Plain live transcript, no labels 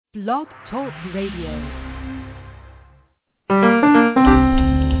Blog Talk Radio.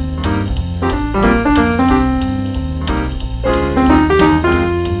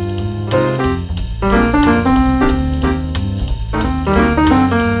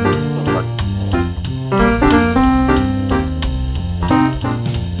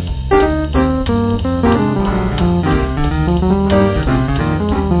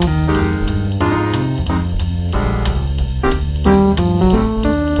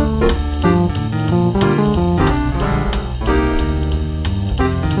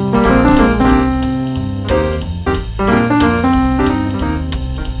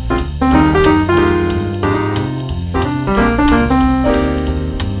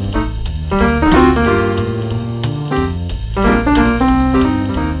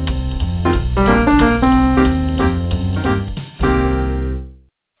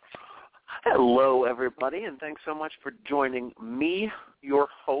 Thanks so much for joining me, your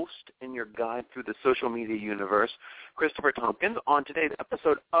host, and your guide through the social media universe, Christopher Tompkins, on today's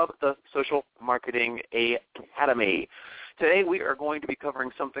episode of the Social Marketing Academy. Today we are going to be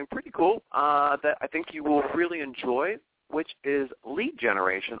covering something pretty cool that I think you will really enjoy, which is lead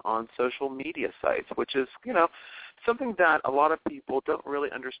generation on social media sites, which is, something that a lot of people don't really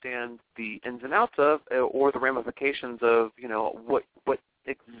understand the ins and outs of or the ramifications of, what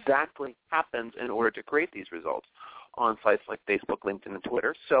exactly happens in order to create these results on sites like Facebook, LinkedIn, and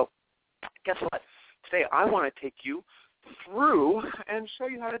Twitter. So guess what? Today I want to take you through and show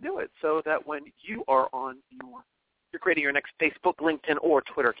you how to do it so that when you are on you're creating your next Facebook, LinkedIn, or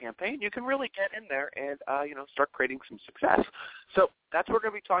Twitter campaign, you can really get in there and, start creating some success. So that's what we're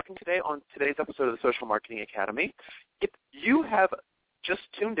going to be talking today on today's episode of the Social Marketing Academy. If you have just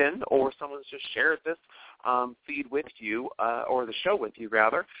tuned in or someone's just shared this feed with you, or the show with you,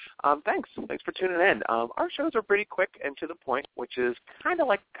 rather, thanks. Thanks for tuning in. Our shows are pretty quick and to the point, which is kind of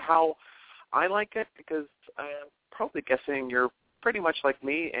like how I like it, because I'm probably guessing you're pretty much like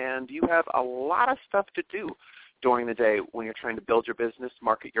me and you have a lot of stuff to do during the day when you're trying to build your business,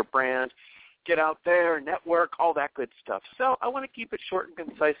 market your brand, get out there, network, all that good stuff. So I want to keep it short and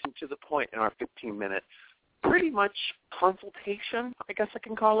concise and to the point in our 15-minute pretty much consultation, I guess I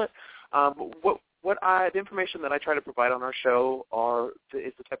can call it. The information that I try to provide on our show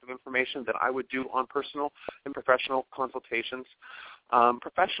is the type of information that I would do on personal and professional consultations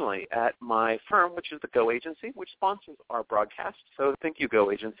professionally at my firm, which is the Go Agency, which sponsors our broadcast. So thank you,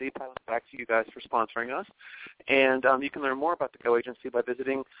 Go Agency. Back to you guys for sponsoring us. And you can learn more about the Go Agency by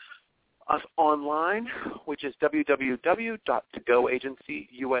visiting us online, which is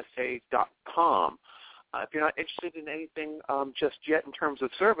www.togoagencyusa.com. If you're not interested in anything just yet in terms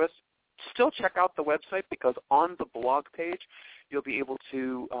of service, still check out the website, because on the blog page you'll be able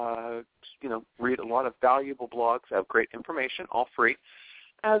to read a lot of valuable blogs that have great information, all free,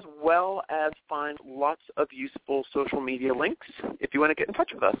 as well as find lots of useful social media links if you want to get in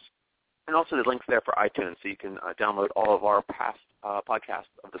touch with us. And also the links there for iTunes, so you can download all of our past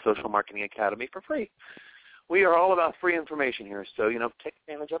podcasts of the Social Marketing Academy for free. We are all about free information here, so, take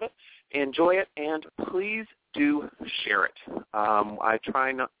advantage of it, enjoy it, and please do share it. I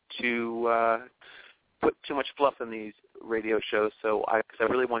try not to put too much fluff in these radio shows, because I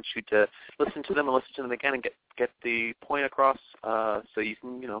really want you to listen to them and listen to them again and get the point across, so you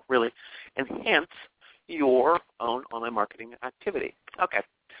can, really enhance your own online marketing activity. Okay,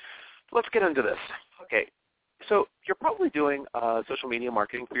 let's get into this. Okay, so you're probably doing social media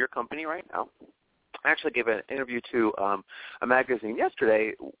marketing for your company right now. I actually gave an interview to a magazine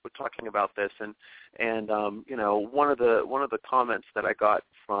yesterday talking about this, and one of the comments that I got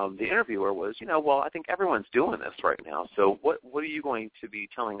from the interviewer was, well, I think everyone's doing this right now. So what are you going to be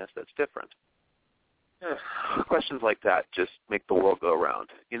telling us that's different? Questions like that just make the world go around.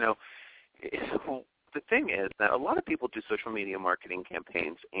 The thing is that a lot of people do social media marketing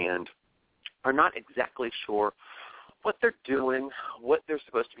campaigns and are not exactly sure what they're doing, what they're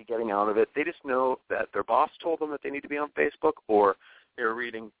supposed to be getting out of it. They just know that their boss told them that they need to be on Facebook, or they're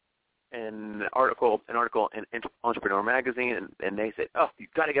reading an article in Entrepreneur Magazine, and they say, oh,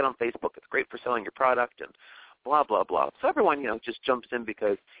 you've got to get on Facebook. It's great for selling your product, and blah, blah, blah. So everyone, just jumps in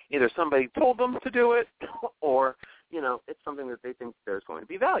because either somebody told them to do it, or, it's something that they think there's going to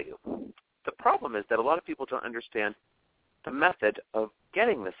be value. The problem is that a lot of people don't understand the method of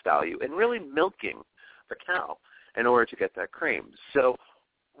getting this value and really milking the cow in order to get that cream. So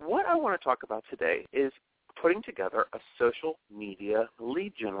what I want to talk about today is putting together a social media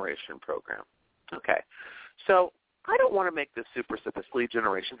lead generation program. Okay, so I don't want to make this super simple. Lead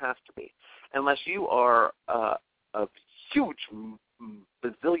generation has to be, unless you are a huge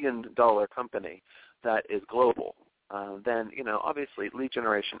bazillion-dollar company that is global. then, obviously lead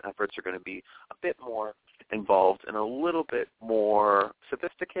generation efforts are going to be a bit more involved and a little bit more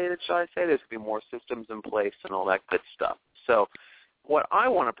sophisticated, shall I say. There's going to be more systems in place and all that good stuff. So what I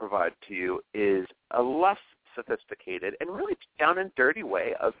want to provide to you is a less sophisticated and really down and dirty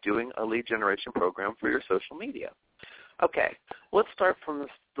way of doing a lead generation program for your social media. Okay, let's start from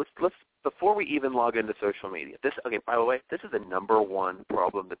this. Let's before we even log into social media. By the way, this is the number one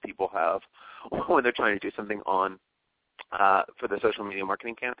problem that people have when they're trying to do something on for the social media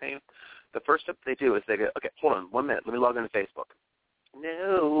marketing campaign. The first step they do is they go, okay, hold on 1 minute, let me log into Facebook.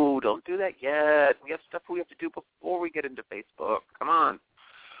 No, don't do that yet. We have stuff we have to do before we get into Facebook. Come on.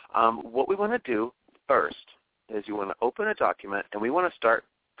 What we want to do first is you want to open a document, and we want to start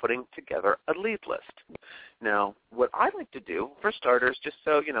putting together a lead list. Now, what I like to do, for starters, just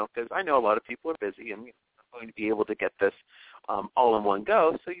so, because I know a lot of people are busy and you're not going to be able to get this all in one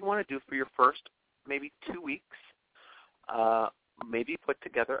go, so you want to do for your first maybe 2 weeks, maybe put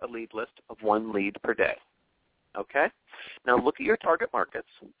together a lead list of 1 lead per day. Okay? Now look at your target markets.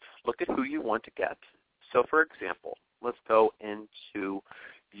 Look at who you want to get. So for example, let's go into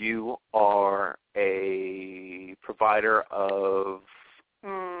you are a provider of,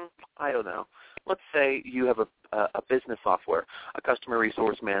 I don't know. Let's say you have a business software, a customer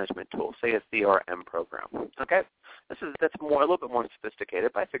resource management tool, say a CRM program. Okay? That's a little bit more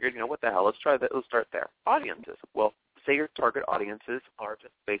sophisticated, but I figured, what the hell, let's try that. Let's start there. Audiences. Well, say your target audiences are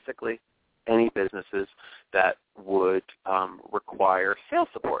just basically any businesses that would require sales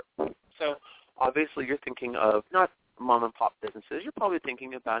support. So obviously you're thinking of not mom and pop businesses. You're probably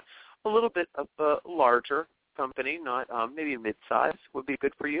thinking about a little bit of a larger company, not maybe mid-size would be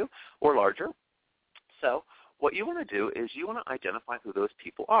good for you, or larger. So what you want to do is you want to identify who those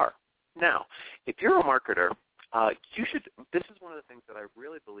people are. Now, if you're a marketer, you should, this is one of the things that I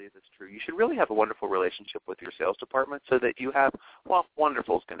really believe is true, you should really have a wonderful relationship with your sales department so that you have, well,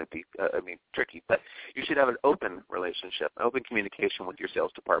 wonderful is going to be, tricky, but you should have an open relationship, open communication with your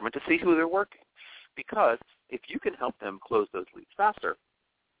sales department to see who they're working. Because if you can help them close those leads faster,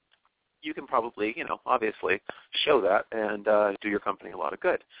 you can probably, obviously show that and do your company a lot of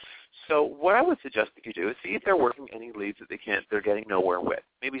good. So what I would suggest that you do is see if they're working any leads that they're getting nowhere with.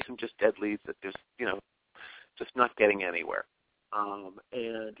 Maybe some just dead leads that there's, just not getting anywhere.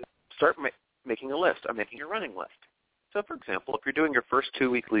 And start making a list or making a running list. So, for example, if you're doing your first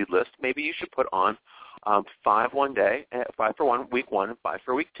 2-week lead list, maybe you should put on 5 one day, 5 for week 1, and 5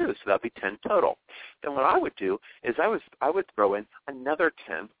 for week 2. So that would be 10 total. Then what I would do is I would throw in another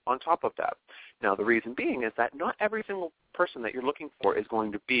 10 on top of that. Now, the reason being is that not every single person that you're looking for is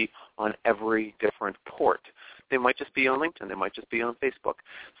going to be on every different port. They might just be on LinkedIn. They might just be on Facebook.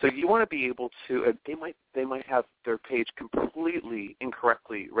 So you want to be able to. They might have their page completely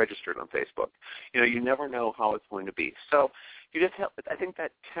incorrectly registered on Facebook. You never know how it's going to be. So you just have. I think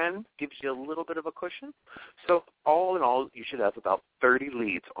that 10 gives you a little bit of a cushion. So all in all, you should have about 30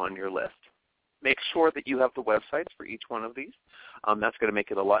 leads on your list. Make sure that you have the websites for each one of these. That's going to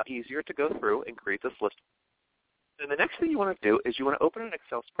make it a lot easier to go through and create this list. And the next thing you want to do is you want to open an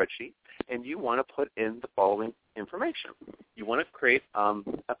Excel spreadsheet, and you want to put in the following information. You want to create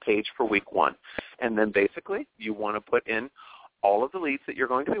a page for week 1. And then basically you want to put in all of the leads that you're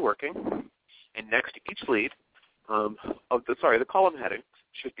going to be working. And next to each lead, the column headings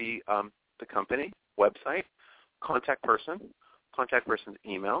should be the company, website, contact person's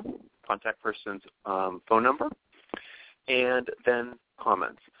email, contact person's phone number, and then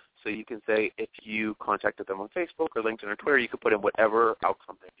comments. So you can say if you contacted them on Facebook or LinkedIn or Twitter, you can put in whatever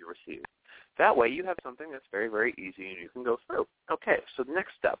outcome that you received. That way you have something that's very, very easy and you can go through. Okay, so the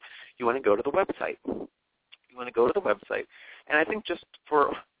next step, you want to go to the website. And I think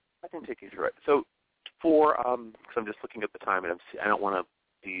I can take you through it. So because I'm just looking at the time and I don't want to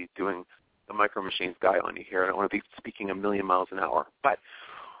be doing the Micro Machines guy on you here. I don't want to be speaking a million miles an hour.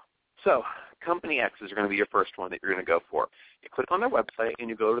 So Company X is going to be your first one that you're going to go for. You click on their website, and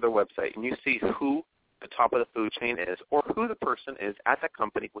you go to their website, and you see who the top of the food chain is or who the person is at that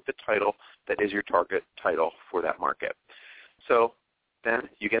company with the title that is your target title for that market. So then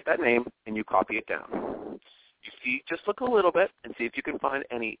you get that name, and you copy it down. Just look a little bit and see if you can find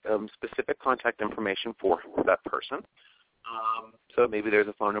any specific contact information for that person. So maybe there's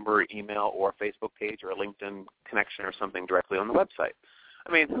a phone number or email or a Facebook page or a LinkedIn connection or something directly on the website.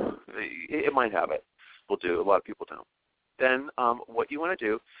 I mean, it might have it. Will do. A lot of people don't. Then what you want to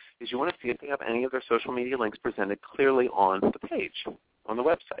do is you want to see if they have any of their social media links presented clearly on the page, on the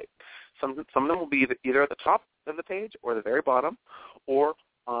website. Some of them will be either at the top of the page or the very bottom, or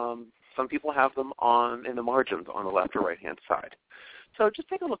some people have them in the margins on the left or right-hand side. So just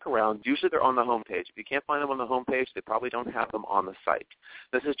take a look around. Usually they're on the home page. If you can't find them on the home page, they probably don't have them on the site.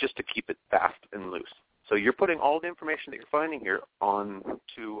 This is just to keep it fast and loose. So you're putting all the information that you're finding here onto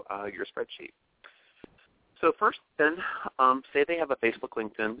your spreadsheet. So first, then, say they have a Facebook,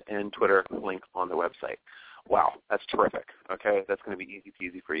 LinkedIn, and Twitter link on their website. Wow, that's terrific. Okay, that's going to be easy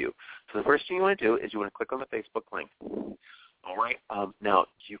peasy for you. So the first thing you want to do is you want to click on the Facebook link. All right. Now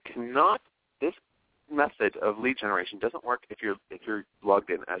you cannot. This method of lead generation doesn't work if you're logged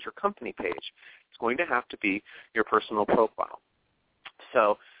in as your company page. It's going to have to be your personal profile.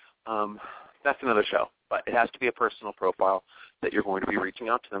 So that's another show, but it has to be a personal profile that you're going to be reaching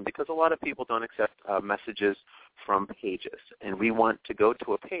out to them, because a lot of people don't accept messages from pages, and we want to go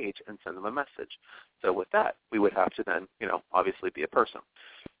to a page and send them a message. So with that, we would have to then, obviously be a person.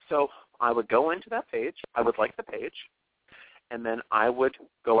 So I would go into that page. I would like the page. And then I would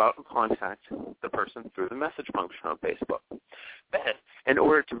go out and contact the person through the message function on Facebook. Then, in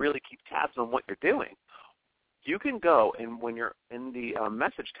order to really keep tabs on what you're doing, you can go, and when you're in the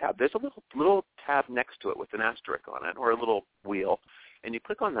message tab, there's a little tab next to it with an asterisk on it, or a little wheel, and you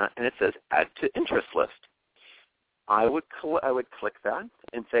click on that, and it says Add to Interest List. I would click that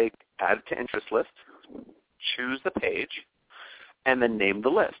and say Add to Interest List, choose the page, and then name the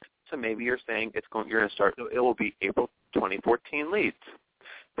list. So maybe you're saying you're going to start, it will be April 2014 leads.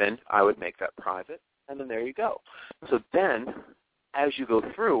 Then I would make that private, and then there you go. So then, as you go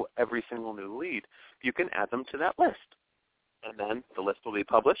through every single new lead, you can add them to that list. And then the list will be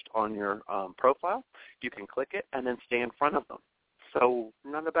published on your profile. You can click it and then stay in front of them. So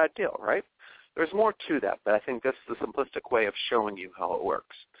not a bad deal, right? There's more to that, but I think this is the simplistic way of showing you how it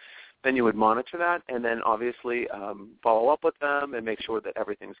works. Then you would monitor that, and then obviously follow up with them and make sure that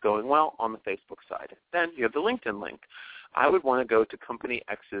everything's going well on the Facebook side. Then you have the LinkedIn link. I would want to go to Company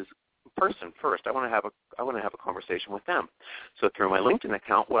X's person first. I want to have a conversation with them. So through my LinkedIn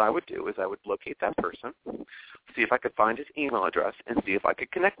account, what I would do is I would locate that person, see if I could find his email address, and see if I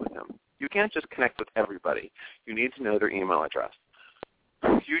could connect with him. You can't just connect with everybody. You need to know their email address.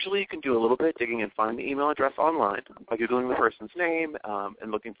 Usually you can do a little bit of digging and find the email address online by Googling the person's name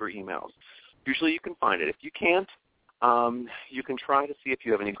and looking for emails. Usually you can find it. If you can't, you can try to see if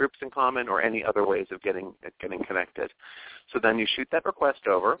you have any groups in common or any other ways of getting connected. So then you shoot that request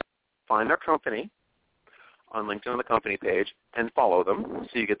over, find their company on LinkedIn on the company page, and follow them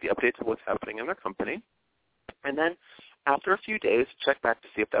so you get the updates of what's happening in their company. And then after a few days, check back to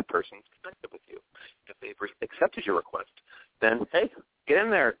see if that person's connected with you. If they've accepted your request, then, hey, get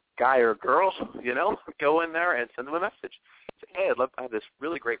in there, guy or girl, go in there and send them a message. Say, hey, I have this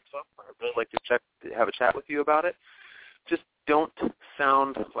really great software. I'd really like to have a chat with you about it. Just don't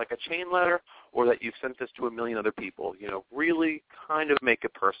sound like a chain letter or that you've sent this to a million other people. Really kind of make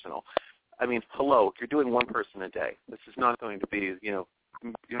it personal. I mean, hello, you're doing one person a day. This is not going to be, you're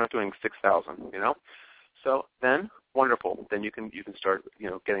not doing 6,000, So then, wonderful. Then you can start,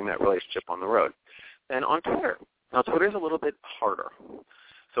 getting that relationship on the road. Then on Twitter. Now, Twitter is a little bit harder.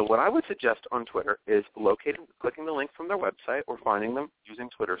 So what I would suggest on Twitter is clicking the link from their website or finding them using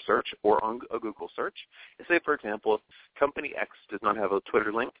Twitter search or on a Google search. Say, for example, if Company X does not have a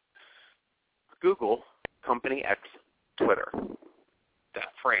Twitter link, Google Company X Twitter. That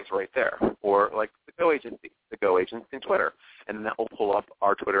phrase right there. Or like the Go Agency Twitter. And then that will pull up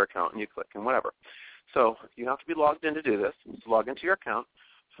our Twitter account and you click and whatever. So you have to be logged in to do this. So log into your account,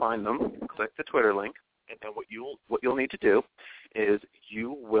 find them, click the Twitter link, and then what you'll need to do is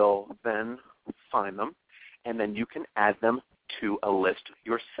you will then find them, and then you can add them to a list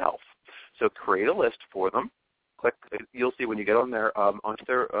yourself. So create a list for them. You'll see when you get on there onto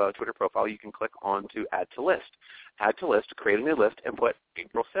their Twitter profile, you can click on to Add to List. Add to List, create a new list, and put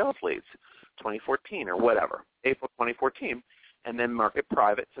April sales leads, 2014 or whatever, April 2014, and then mark it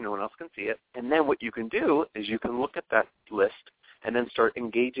private so no one else can see it. And then what you can do is you can look at that list and then start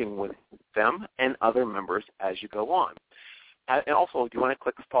engaging with them and other members as you go on. And also, you want to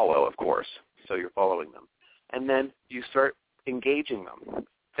click follow, of course, so you're following them. And then you start engaging them.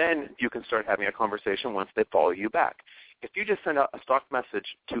 Then you can start having a conversation once they follow you back. If you just send out a stock message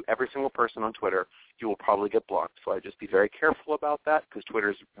to every single person on Twitter, you will probably get blocked. So I'd just be very careful about that because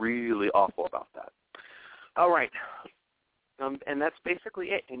Twitter is really awful about that. All right. And that's basically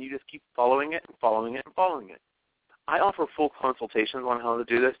it. And you just keep following it and following it and following it. I offer full consultations on how to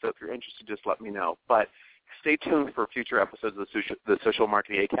do this, so if you're interested, just let me know. But stay tuned for future episodes of the Social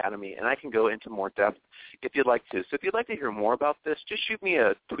Marketing Academy, and I can go into more depth if you'd like to. So if you'd like to hear more about this, just shoot me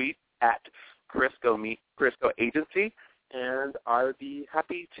a tweet at Crisco Agency, and I would be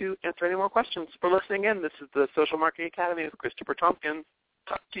happy to answer any more questions. For listening in, this is the Social Marketing Academy with Christopher Tompkins.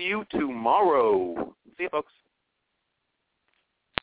 Talk to you tomorrow. See you, folks.